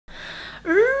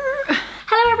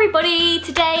everybody!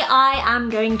 Today I am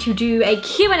going to do a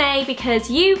Q&A because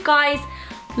you guys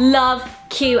love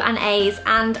Q&As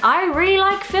and I really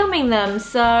like filming them,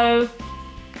 so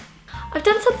I've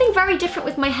done something very different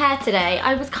with my hair today.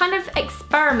 I was kind of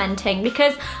experimenting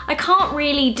because I can't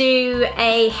really do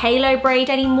a halo braid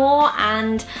anymore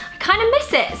and I kind of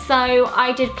miss it, so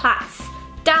I did plaits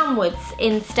downwards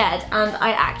instead and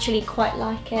I actually quite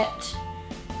like it.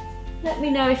 Let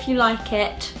me know if you like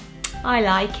it. I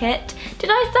like it. Did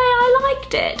I say I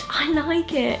liked it? I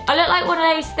like it. I look like one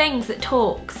of those things that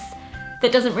talks,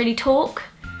 that doesn't really talk.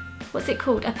 What's it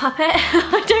called? A puppet?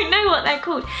 I don't know what they're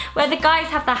called. Where the guys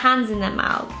have their hands in their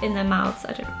mouths.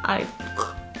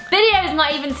 Video is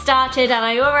not even started and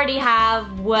I already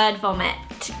have word vomit.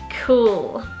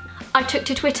 Cool. I took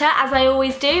to Twitter, as I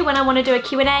always do when I want to do a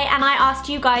Q&A, and I asked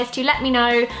you guys to let me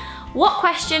know what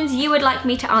questions you would like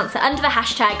me to answer under the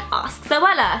hashtag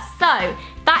AskZoella. So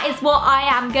that is what I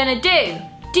am gonna do.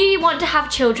 Do you want to have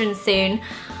children soon?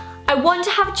 I want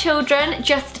to have children,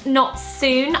 just not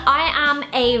soon. I am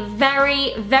a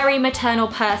very, very maternal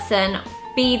person,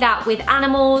 be that with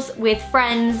animals, with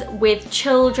friends, with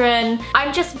children.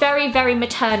 I'm just very, very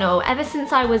maternal. Ever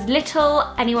since I was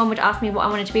little, anyone would ask me what I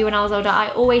wanted to be when I was older, I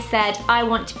always said I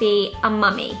want to be a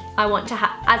mummy. I want to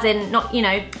have, as in not, you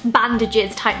know,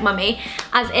 bandages type mummy,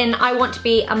 as in I want to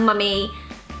be a mummy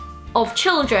of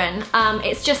children.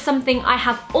 It's just something I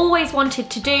have always wanted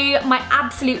to do. My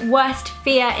absolute worst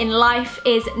fear in life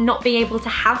is not being able to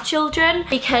have children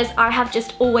because I have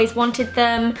just always wanted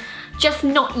them. Just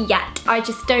not yet. I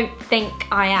just don't think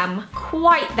I am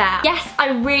quite there. Yes,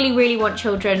 I really, really want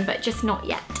children, but just not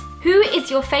yet. Who is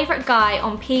your favourite guy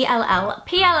on PLL?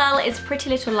 PLL is Pretty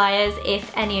Little Liars,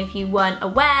 if any of you weren't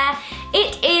aware.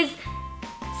 It is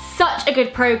such a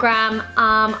good programme.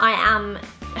 I am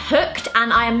hooked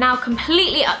and I am now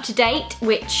completely up to date,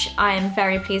 which I am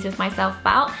very pleased with myself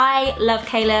about. I love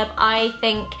Caleb. I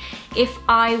think if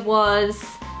I was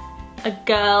a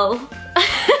girl,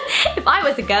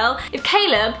 if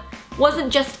Caleb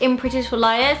wasn't just in Pretty Little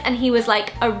Liars and he was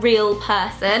like a real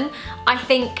person, I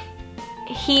think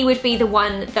he would be the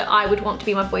one that I would want to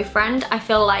be my boyfriend. I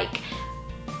feel like,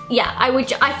 yeah,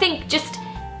 I think just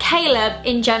Caleb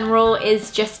in general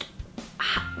is just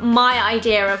my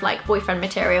idea of like boyfriend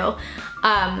material.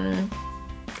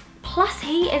 Plus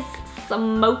he is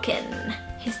smoking.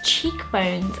 His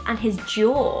cheekbones and his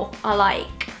jaw are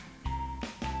like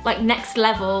next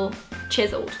level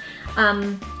chiseled.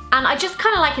 And I just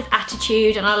kind of like his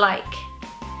attitude and I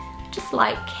just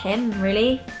like him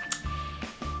really.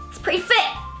 It's pretty fit.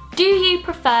 Do you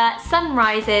prefer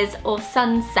sunrises or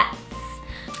sunsets?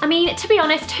 I mean, to be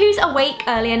honest, who's awake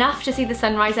early enough to see the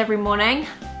sunrise every morning?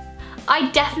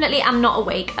 I definitely am not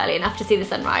awake early enough to see the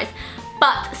sunrise,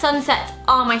 but sunsets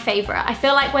are my favourite. I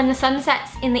feel like when the sun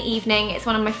sets in the evening, it's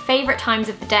one of my favourite times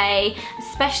of the day,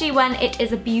 especially when it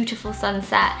is a beautiful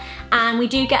sunset, and we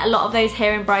do get a lot of those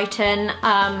here in Brighton.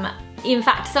 In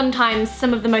fact, sometimes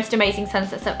some of the most amazing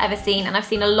sunsets I've ever seen, and I've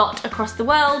seen a lot across the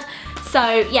world.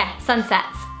 So yeah,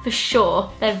 sunsets, for sure,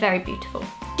 they're very beautiful.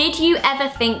 Did you ever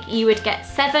think you would get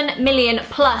 7 million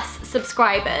plus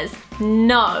subscribers?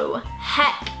 No.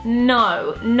 Heck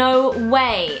no. No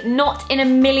way. Not in a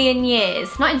million years.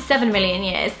 Not in 7 million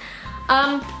years.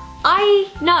 No,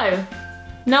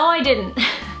 I didn't.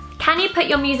 Can you put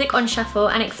your music on shuffle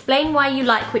and explain why you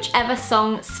like whichever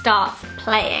song starts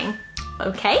playing?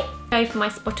 Okay. Go for my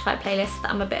Spotify playlist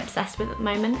that I'm a bit obsessed with at the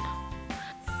moment.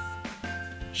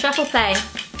 Shuffle play.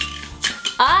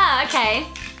 Ah, okay.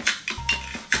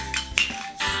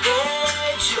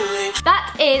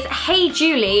 That is Hey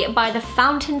Julie by the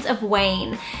Fountains of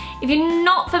Wayne. If you're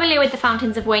not familiar with the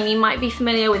Fountains of Wayne, you might be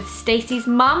familiar with Stacey's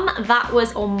mum,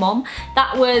 or mom,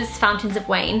 that was Fountains of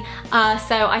Wayne.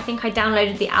 So I think I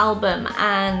downloaded the album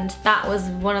and that was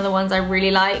one of the ones I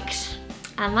really liked.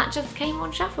 And that just came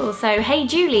on shuffle. So Hey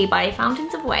Julie by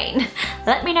Fountains of Wayne.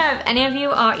 Let me know if any of you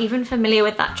are even familiar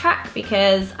with that track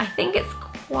because I think it's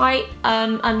quite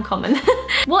uncommon.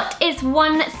 What is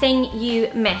one thing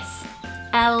you miss?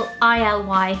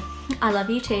 L-I-L-Y. I love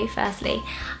you too, firstly.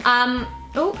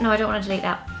 Oh, no, I don't want to delete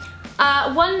that.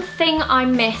 One thing I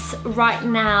miss right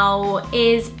now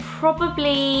is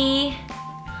probably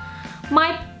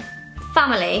my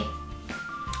family.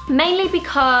 Mainly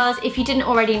because, if you didn't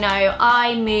already know,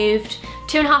 I moved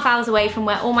 2.5 hours away from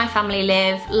where all my family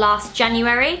live last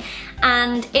January,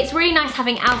 and it's really nice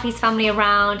having Alfie's family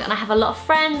around, and I have a lot of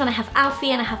friends, and I have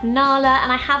Alfie, and I have Nala,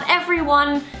 and I have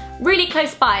everyone really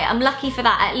close by. I'm lucky for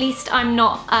that. At least I'm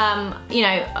not, you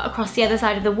know, across the other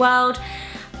side of the world.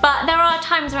 But there are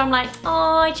times where I'm like,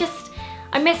 oh,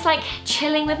 I miss like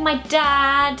chilling with my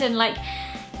dad and like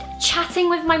chatting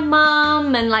with my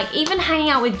mum and like even hanging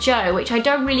out with Joe, which I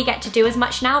don't really get to do as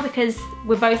much now because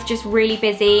we're both just really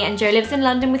busy, and Joe lives in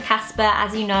London with Casper,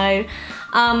 as you know.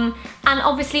 And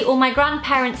obviously all my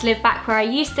grandparents live back where I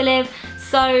used to live,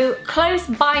 so close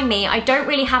by me I don't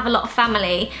really have a lot of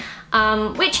family,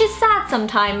 which is sad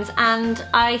sometimes, and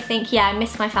I think, yeah, I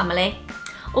miss my family.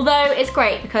 Although it's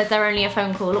great because they're only a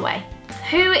phone call away.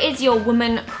 Who is your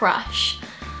woman crush?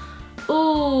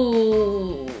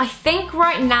 Ooh, I think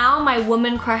right now my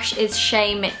woman crush is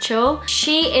Shay Mitchell.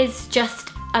 She is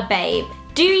just a babe.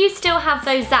 Do you still have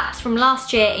those zaps from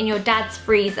last year in your dad's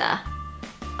freezer?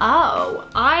 Oh,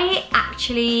 I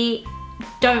actually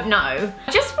don't know.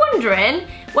 Just wondering,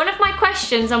 one of my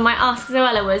questions on my Ask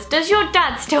Zoella was, does your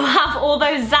dad still have all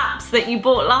those zaps that you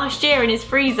bought last year in his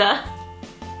freezer?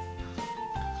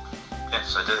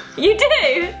 Yes, I do. You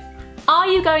do? Are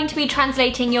you going to be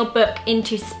translating your book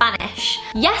into Spanish?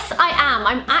 Yes, I am.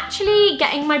 I'm actually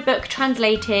getting my book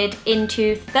translated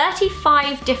into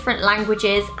 35 different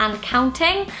languages and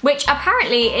counting, which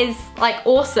apparently is like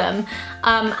awesome.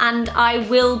 And I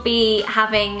will be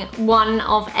having one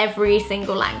of every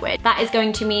single language. That is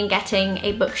going to mean getting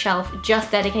a bookshelf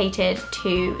just dedicated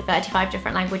to 35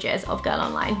 different languages of Girl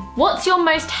Online. What's your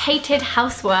most hated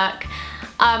housework?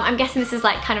 I'm guessing this is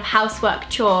like kind of housework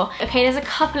chore. Okay, there's a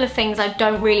couple of things I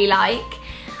don't really like.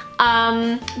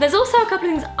 There's also a couple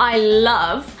of things I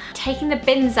love. Taking the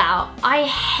bins out. I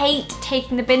hate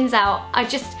taking the bins out. I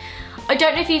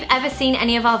don't know if you've ever seen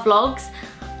any of our vlogs,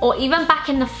 or even back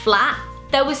in the flat,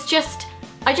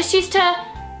 I just used to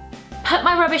put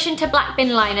my rubbish into black bin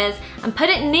liners and put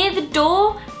it near the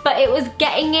door, but it was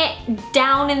getting it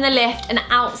down in the lift and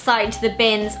outside to the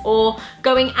bins, or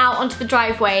going out onto the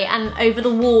driveway and over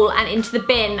the wall and into the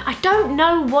bin. I don't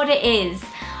know what it is.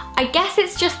 I guess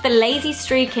it's just the lazy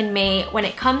streak in me when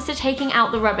it comes to taking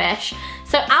out the rubbish.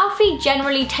 So Alfie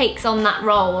generally takes on that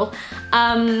role.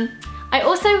 I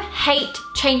also hate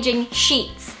changing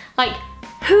sheets. Like,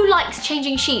 who likes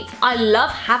changing sheets? I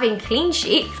love having clean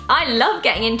sheets. I love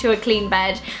getting into a clean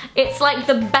bed. It's like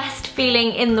the best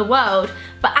feeling in the world.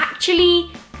 But actually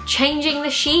changing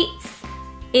the sheets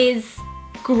is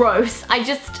gross. I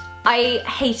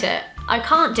hate it. I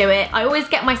can't do it. I always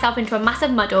get myself into a massive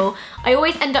muddle. I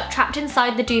always end up trapped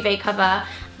inside the duvet cover,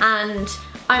 and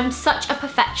I'm such a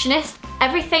perfectionist.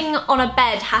 Everything on a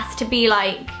bed has to be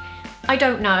like, I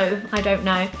don't know.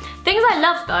 Things I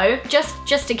love though,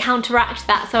 just to counteract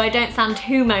that so I don't sound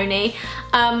too moany,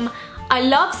 I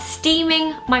love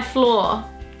steaming my floor.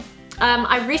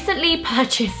 I recently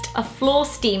purchased a floor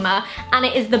steamer and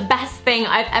it is the best thing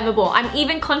I've ever bought. I'm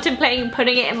even contemplating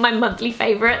putting it in my monthly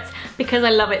favourites because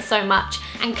I love it so much.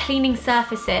 And cleaning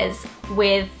surfaces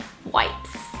with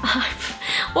wipes.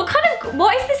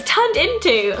 What is this turned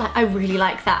into? Like, I really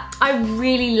like that. I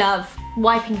really love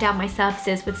wiping down my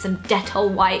surfaces with some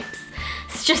Dettol wipes.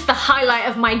 It's just the highlight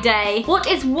of my day. What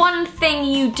is one thing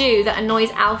you do that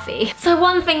annoys Alfie? So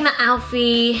one thing that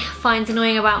Alfie finds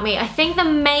annoying about me, I think the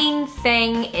main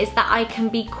thing is that I can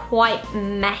be quite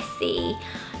messy.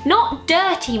 Not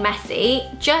dirty messy,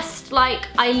 just like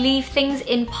I leave things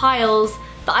in piles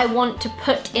that I want to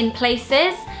put in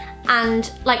places,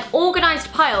 and like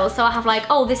organised piles. So I have like,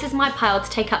 oh, this is my pile to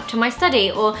take up to my study,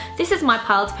 or this is my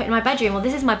pile to put in my bedroom, or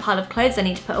this is my pile of clothes I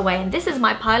need to put away, and this is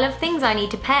my pile of things I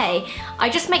need to pay. I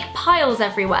just make piles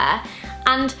everywhere.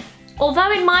 And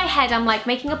although in my head I'm like,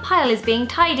 making a pile is being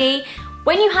tidy,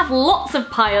 when you have lots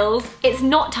of piles, it's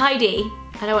not tidy.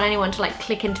 I don't want anyone to like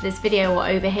click into this video or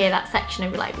overhear that section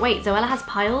and be like, wait, Zoella has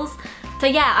piles? So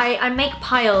yeah, I make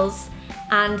piles,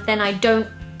 and then I don't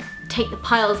take the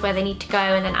piles where they need to go,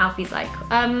 and then Alfie's like,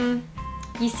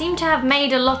 you seem to have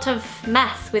made a lot of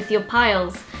mess with your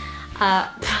piles. God.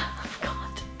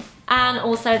 And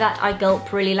also that I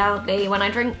gulp really loudly when I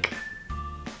drink,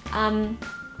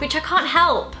 which I can't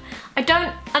help. I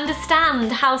don't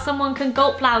understand how someone can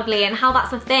gulp loudly and how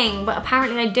that's a thing, but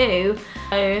apparently I do.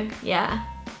 So yeah,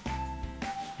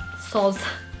 soz.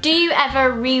 Do you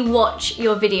ever re-watch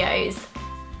your videos?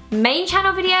 Main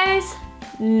channel videos?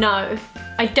 No.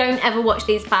 I don't ever watch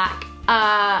these back.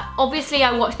 Obviously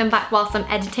I watch them back whilst I'm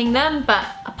editing them, but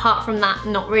apart from that,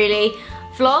 not really.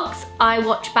 Vlogs, I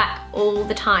watch back all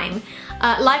the time.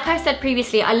 Like I said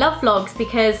previously, I love vlogs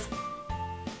because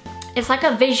it's like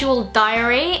a visual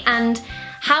diary, and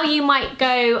how you might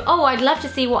go, oh, I'd love to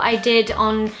see what I did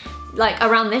on like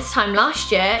around this time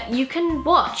last year, you can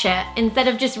watch it instead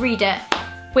of just read it,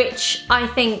 which I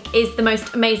think is the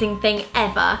most amazing thing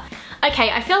ever.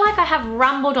 Okay, I feel like I have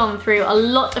rambled on through a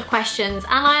lot of questions,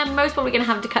 and I am most probably gonna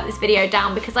have to cut this video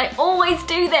down because I always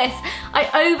do this. I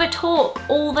over talk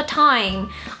all the time.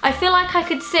 I feel like I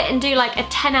could sit and do like a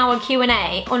 10-hour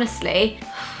Q&A, honestly.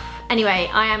 Anyway,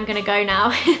 I am gonna go now.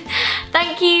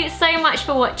 Thank you so much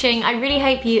for watching. I really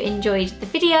hope you enjoyed the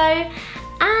video, and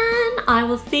I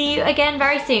will see you again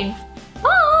very soon.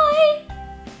 Bye!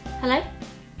 Hello?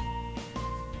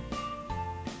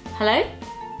 Hello?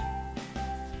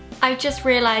 I've just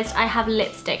realised I have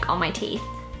lipstick on my teeth.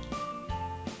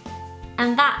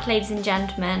 And that, ladies and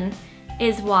gentlemen,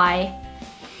 is why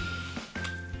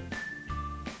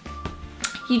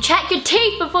you check your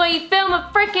teeth before you film a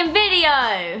freaking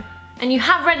video! And you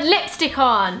have red lipstick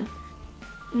on!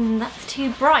 That's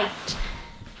too bright.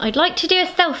 I'd like to do a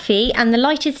selfie and the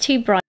light is too bright.